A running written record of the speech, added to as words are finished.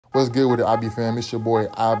What's good with it, IB fam? It's your boy,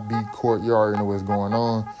 IB Courtyard, and what's going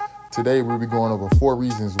on. Today, we'll be going over 4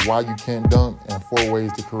 reasons why you can't dunk and 4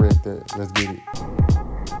 ways to correct that. Let's get it.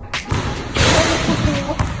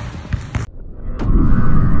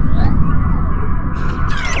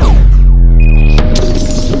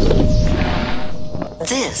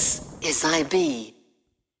 This is IB.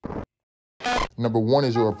 Number 1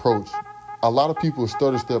 is your approach. A lot of people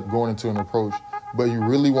stutter step going into an approach, but you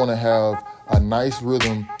really want to have a nice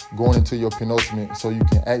rhythm going into your penultimate so you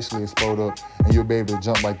can actually explode up and you'll be able to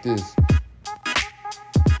jump like this.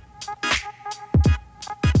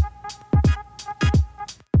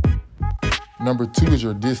 Number 2 is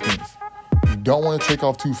your distance. You don't want to take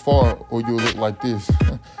off too far or you'll look like this.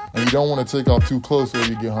 And you don't want to take off too close or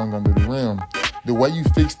you get hung under the rim. The way you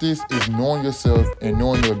fix this is knowing yourself and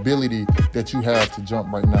knowing the ability that you have to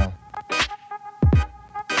jump right now.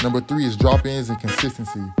 Number 3 is drop-ins and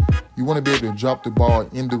consistency. You want to be able to drop the ball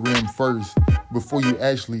in the rim first before you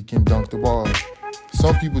actually can dunk the ball.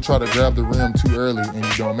 Some people try to grab the rim too early and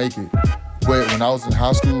you don't make it. But when I was in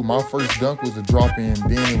high school, my first dunk was a drop-in,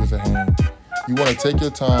 then it was a hang. You want to take your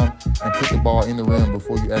time and put the ball in the rim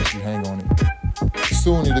before you actually hang on it.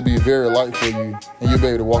 Soon it'll be very light for you and you'll be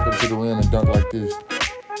able to walk up to the rim and dunk like this.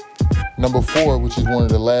 Number 4, which is one of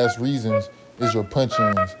the last reasons, is your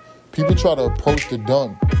punch-ins. People try to approach the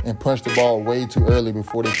dunk and punch the ball way too early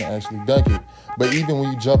before they can actually dunk it. But even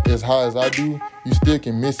when you jump as high as I do, you still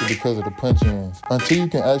can miss it because of the punch-ins. Until you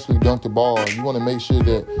can actually dunk the ball, you want to make sure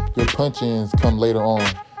that your punch-ins come later on.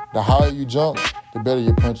 The higher you jump, the better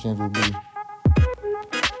your punch-ins will be.